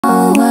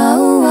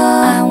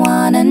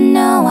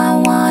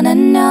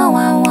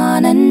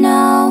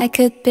I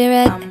could be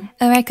red,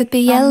 or I could be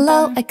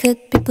yellow, I could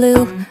be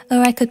blue, or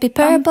I could be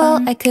purple,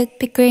 I could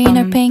be green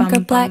or pink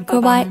or black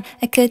or white.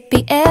 I could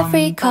be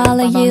every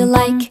color you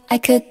like. I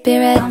could be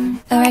red,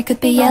 or I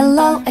could be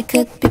yellow, I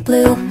could be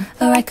blue,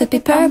 or I could be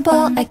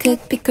purple, I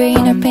could be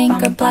green or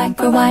pink or black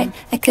or white.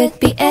 I could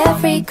be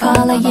every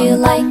color you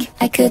like.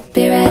 I could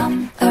be red,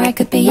 or I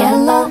could be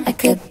yellow, I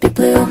could be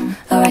blue,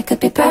 or I could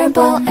be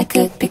purple, I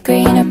could be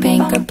green or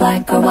pink or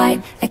black or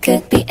white. I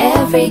could be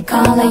every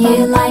color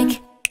you like.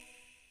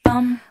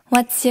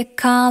 What's your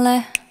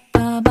color?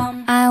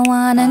 I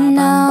wanna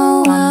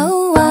know.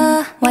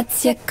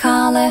 What's your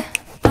color?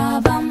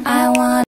 I wanna